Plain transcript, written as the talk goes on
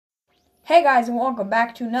Hey guys, and welcome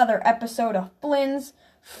back to another episode of Flynn's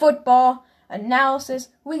Football Analysis.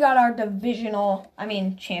 We got our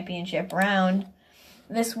championship round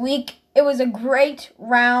this week. It was a great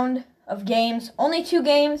round of games. Only 2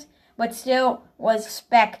 games, but still was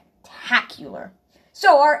spectacular.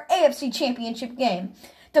 So our AFC Championship game,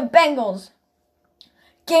 the Bengals,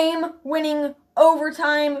 game-winning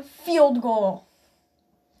overtime field goal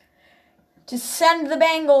to send the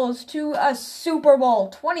Bengals to a Super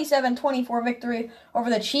Bowl 27-24 victory over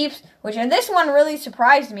the Chiefs, which in this one really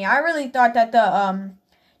surprised me. I really thought that the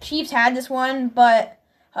Chiefs had this one, but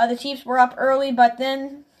the Chiefs were up early, but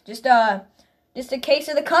then just a case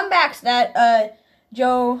of the comebacks that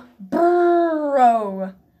Joe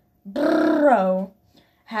Burrow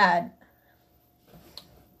had.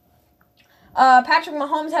 Patrick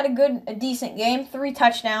Mahomes had a decent game, 3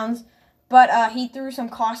 touchdowns. But he threw some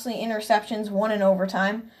costly interceptions, one in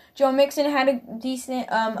overtime. Joe Mixon had a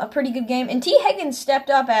pretty good game. And T. Higgins stepped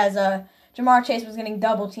up as Ja'Marr Chase was getting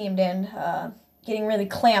double-teamed and getting really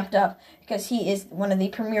clamped up because he is one of the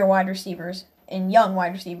premier young wide receivers in the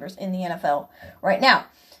NFL right now.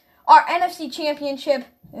 Our NFC Championship,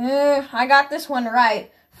 I got this one right.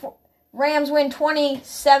 Rams win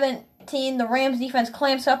 2017. The Rams defense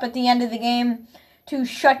clamps up at the end of the game to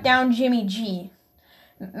shut down Jimmy G.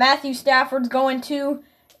 Matthew Stafford's going to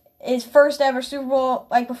his first ever Super Bowl,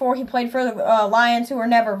 like before he played for the Lions, who were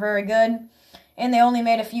never very good. And they only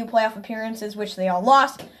made a few playoff appearances, which they all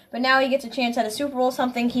lost. But now he gets a chance at a Super Bowl,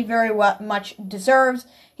 something he very much deserves.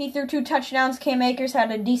 He threw 2 touchdowns. Cam Akers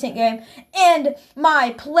had a decent game. And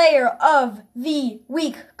my player of the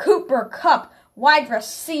week, Cooper Kupp, wide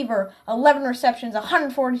receiver, 11 receptions,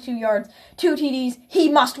 142 yards, 2 TDs. He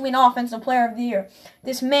must win Offensive Player of the Year.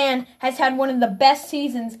 This man has had one of the best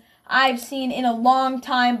seasons I've seen in a long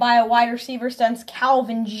time by a wide receiver since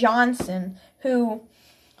Calvin Johnson, who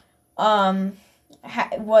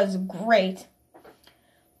was great.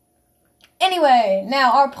 Anyway,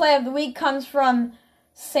 now our play of the week comes from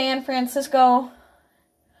San Francisco,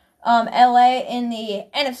 LA in the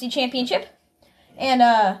NFC Championship. And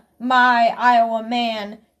my Iowa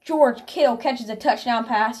man, George Kittle, catches a touchdown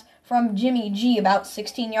pass from Jimmy G about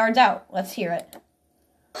 16 yards out. Let's hear it.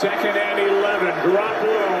 2nd and 11.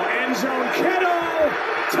 Garoppolo, end zone. Kittle,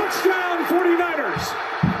 touchdown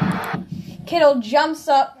 49ers. Kittle jumps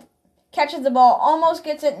up, catches the ball, almost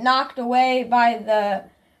gets it knocked away by the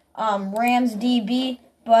Rams DB,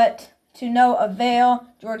 but to no avail.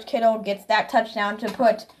 George Kittle gets that touchdown to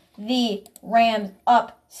put the Rams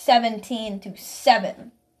up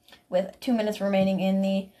 17-7 with 2 minutes remaining in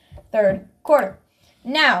the third quarter.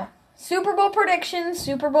 Now, Super Bowl predictions.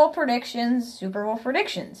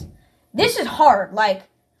 This is hard.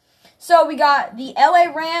 So we got the LA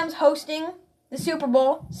Rams hosting the Super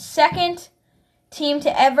Bowl, 2nd team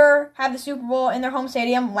to ever have the Super Bowl in their home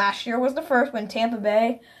stadium. Last year was the first when Tampa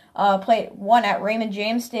Bay won at Raymond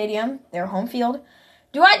James Stadium, their home field.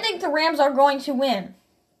 Do I think the Rams are going to win?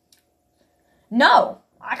 No.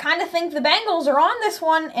 I kind of think the Bengals are on this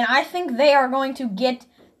one, and I think they are going to get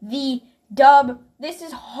the dub. This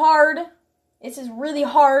is hard. This is really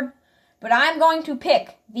hard, but I'm going to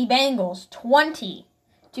pick the Bengals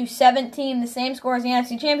 20-17, the same score as the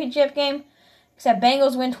NFC Championship game, except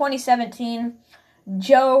Bengals win 2017.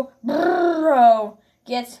 Joe Burrow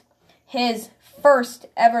gets his first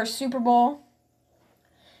ever Super Bowl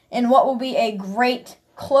in what will be a great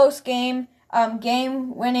close game,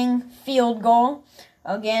 game-winning field goal.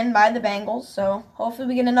 Again, by the Bengals, so hopefully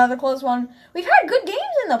we get another close one. We've had good games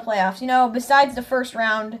in the playoffs, besides the first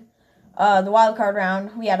round, the wild card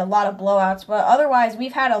round, we had a lot of blowouts, but otherwise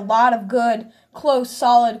we've had a lot of good, close,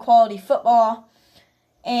 solid, quality football,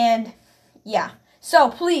 and yeah. So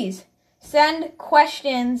please, send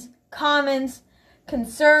questions, comments,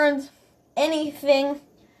 concerns, anything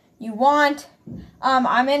you want.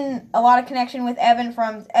 I'm in a lot of connection with Evan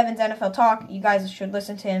from Evan's NFL Talk. You guys should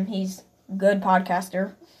listen to him. He's good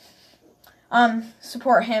podcaster.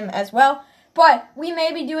 Support him as well. But we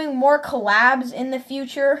may be doing more collabs in the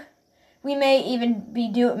future. We may even be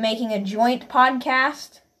making a joint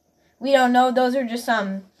podcast. We don't know. Those are just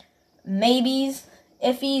some maybes,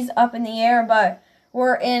 iffies up in the air. But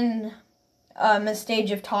we're in a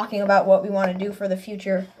stage of talking about what we want to do for the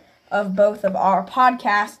future of both of our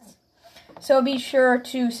podcasts. So be sure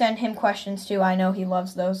to send him questions too. I know he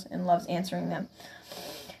loves those and loves answering them.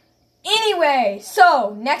 Anyway,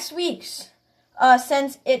 so next week's,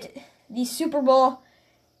 since the Super Bowl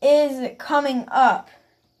is coming up,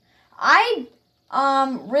 I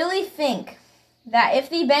really think that if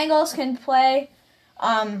the Bengals can play,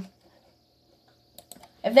 if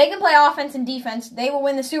they can play offense and defense, they will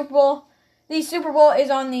win the Super Bowl. The Super Bowl is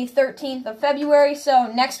on the 13th of February,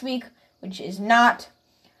 so next week, which is not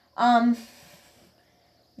the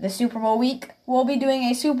Super Bowl week, we'll be doing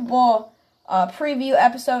a Super Bowl preview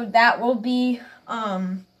episode. That will be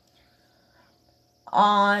on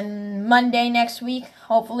Monday next week,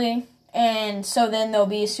 hopefully. And so then there'll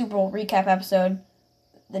be a Super Bowl recap episode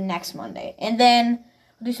the next Monday. And then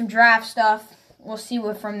we'll do some draft stuff. We'll see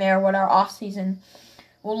what from there, what our off season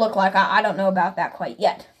will look like. I don't know about that quite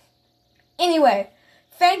yet. Anyway,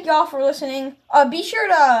 thank y'all for listening. Be sure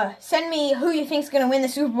to send me who you think's going to win the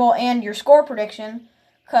Super Bowl and your score prediction.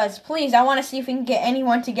 Because, please, I want to see if we can get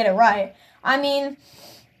anyone to get it right. I mean,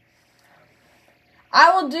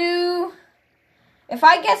 I will do... If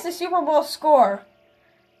I guess the Super Bowl score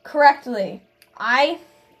correctly, I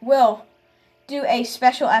will do a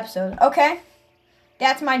special episode, okay?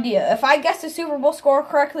 That's my idea. If I guess the Super Bowl score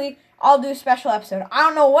correctly, I'll do a special episode. I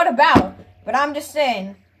don't know what about, but I'm just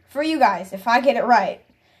saying, for you guys, if I get it right,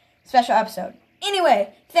 special episode.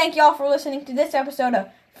 Anyway, thank y'all for listening to this episode of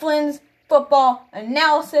Flynn's Football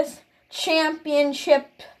Analysis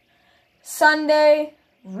Championship Sunday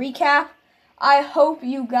recap. I hope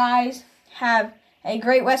you guys have a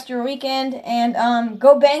great rest of your weekend, and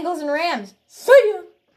go Bengals and Rams. See ya!